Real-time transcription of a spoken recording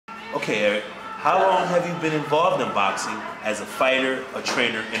Okay, Eric, how long have you been involved in boxing as a fighter, a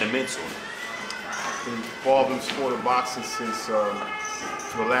trainer, and a mentor? Been involved in the sport of boxing since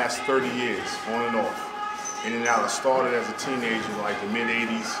for the last 30 years, on and off. In and out. I started as a teenager in like the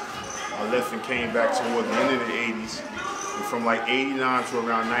mid-'80s. I left and came back toward the end of the '80s. And from like '89 to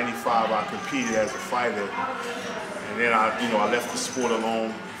around '95, I competed as a fighter. And then I left the sport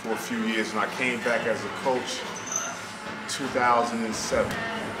alone for a few years, and I came back as a coach 2007.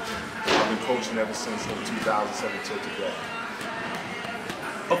 I've been coaching ever since 2007 till today.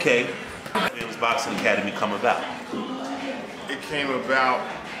 Okay, when was Boxing Academy come about? It came about,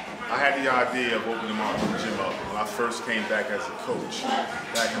 I had the idea of opening my own gym up when I first came back as a coach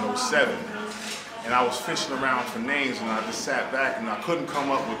back in '07. And I was fishing around for names, and I just sat back and I couldn't come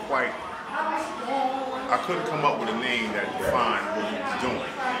up with a name that defined what he was doing.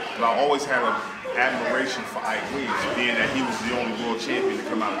 But I always had an admiration for Ike Williams, being that he was the only world champion to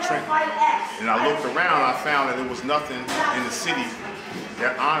come out of Trenton. And I looked around, I found that there was nothing in the city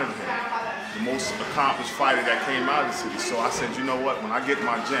that honored him, the most accomplished fighter that came out of the city. So I said, you know what, when I get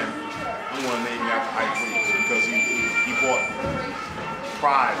my gym, I'm going to name it after Ike Williams, because he brought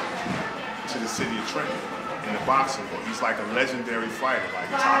pride to the city of Trenton in the boxing world. He's like a legendary fighter, like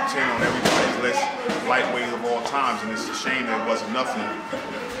top 10 on everybody's list, lightweight of all times, and it's a shame that it wasn't nothing,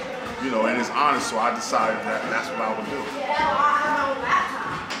 and it's honest, so I decided that that's what I would do.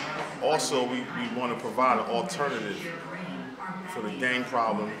 Also, we want to provide an alternative for the gang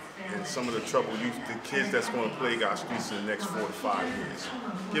problem and some of the troubled youth, the kids that's going to plague our streets in the next 4 to 5 years.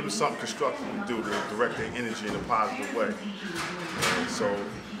 Give them something constructive to do to direct their energy in a positive way. So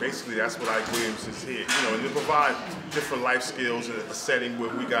basically, that's what Ike Williams is here, and to provide different life skills in a setting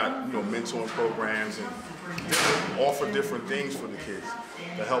where we got, mentoring programs and offer different things for the kids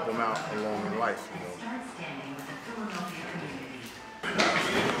to help them out along in life,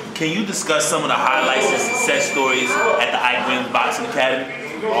 Can you discuss some of the highlights and success stories at the Ike Williams Boxing Academy?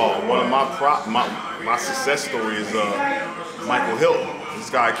 Oh, one of my success story is Michael Hilton. This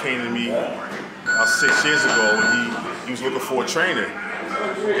guy came to me about 6 years ago, and he was looking for a trainer.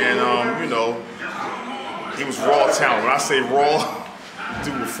 And, he was raw talent. When I say raw, the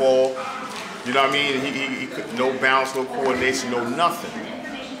dude would fall. You know what I mean? He could, no bounce, no coordination, no nothing.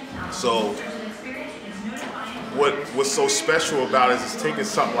 So what's so special about it is taking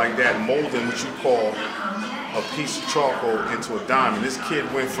something like that, molding what you call a piece of charcoal into a diamond. This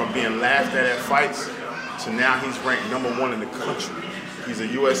kid went from being laughed at fights to now he's ranked #1 in the country. He's a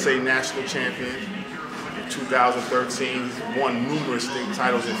USA national champion. 2013, he's won numerous state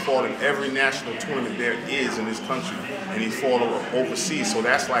titles and fought in every national tournament there is in this country, and he fought overseas. So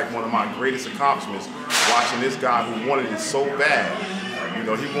that's like one of my greatest accomplishments, watching this guy who wanted it so bad. He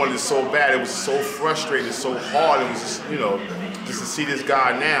wanted it so bad, it was so frustrating, so hard. It was just, just to see this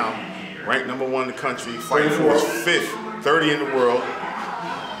guy now, ranked #1 in the country, fighting for his 5th, 30 in the world,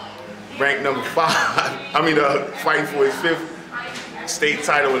 ranked #5, fighting for his 5th state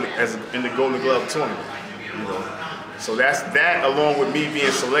title in the Golden Glove tournament. So that's that, along with me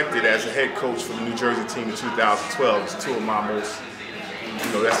being selected as a head coach for the New Jersey team in 2012, is two of my most,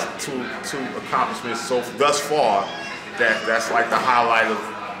 that's two accomplishments thus far. That's like the highlight of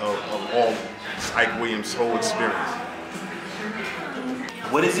all Ike Williams' whole experience.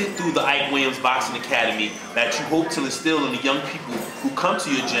 What is it through the Ike Williams Boxing Academy that you hope to instill in the young people who come to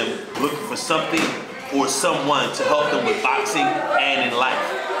your gym looking for something or someone to help them with boxing and in life?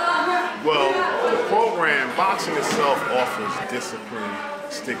 Well, the program, boxing itself offers discipline,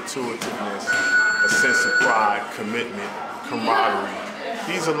 stick-to-itiveness, a sense of pride, commitment, camaraderie.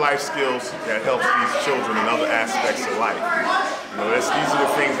 These are life skills that help these children in other aspects of life. These are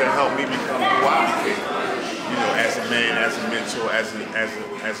the things that help me become who I became. As a man, as a mentor, as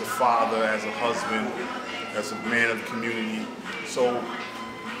a father, as a husband, as a man of the community. So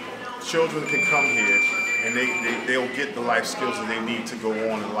children can come here and they'll get the life skills that they need to go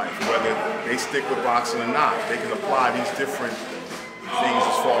on in life. Whether they stick with boxing or not, they can apply these different things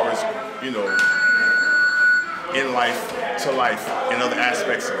as far as, in life to life, in other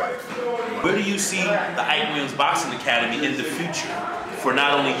aspects of life. Where do you see the Ike Williams Boxing Academy in the future for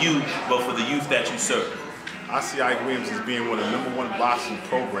not only you, but for the youth that you serve? I see Ike Williams as being one of the #1 boxing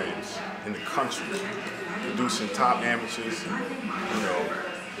programs in the country, producing top amateurs,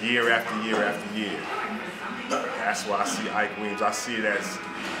 year after year after year. That's why I see Ike Williams. I see it as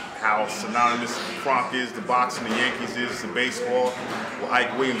how synonymous the Kronk is, the boxing, the Yankees is, the baseball. Well,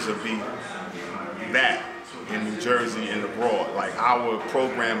 Ike Williams will be that in New Jersey and abroad. Like, our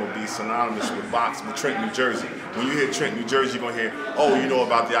program will be synonymous with boxing, with Trenton, New Jersey. When you hear Trenton, New Jersey, you're gonna hear, oh, you know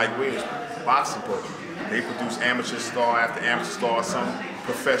about the Ike Williams boxing program. They produce amateur star after amateur star. Some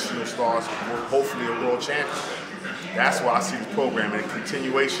professional stars, hopefully a world champion. That's why I see the program and a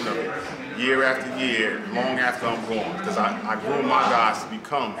continuation of it year after year, long after I'm gone, because I groom my guys to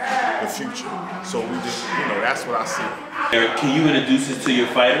become the future. So we just, you know, that's what I see. Eric, can you introduce us to your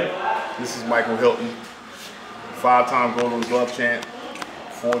fighter? This is Michael Hilton, 5-time Golden Glove champ,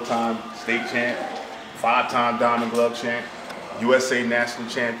 4-time state champ, 5-time Diamond Glove champ, USA national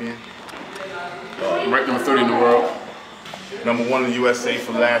champion, ranked number 30 in the world, number 1 in the USA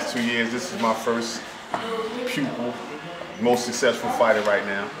for the last 2 years. This is my first pupil, most successful fighter right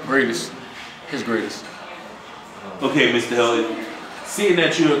now. Greatest, his greatest. Okay, Mr. Hilton, seeing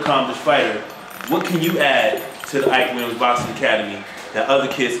that you're an accomplished fighter, what can you add to the Ike Williams Boxing Academy that other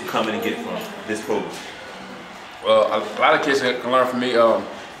kids can come in and get from this program? Well, a lot of kids can learn from me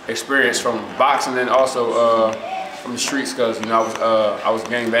experience from boxing and also from the streets, because you know I was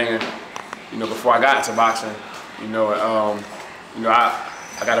gang banging, you know, before I got into boxing. You know,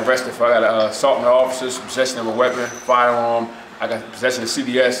 I got arrested for assaulting officers, possession of a weapon, firearm. I got possession of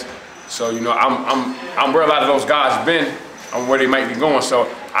CDS. So you know, I'm where a lot of those guys been, on where they might be going. So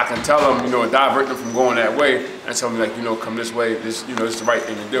I can tell them, you know, and divert them from going that way, and tell them, like, you know, come this way. This, you know, this is the right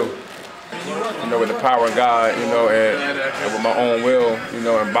thing to do. You know, with the power of God, you know, and with my own will, you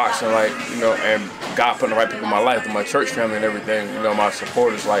know, and boxing, like, you know, and God putting the right people in my life, with my church family and everything, you know, my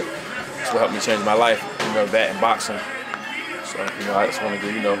supporters, like, it's what helped me change my life, you know, that and boxing. So, you know, I just want to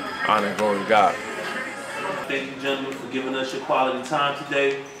give, you know, honor and glory to God. Thank you, gentlemen, for giving us your quality time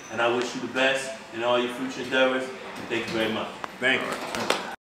today, and I wish you the best in all your future endeavors, and thank you very much. Thank you.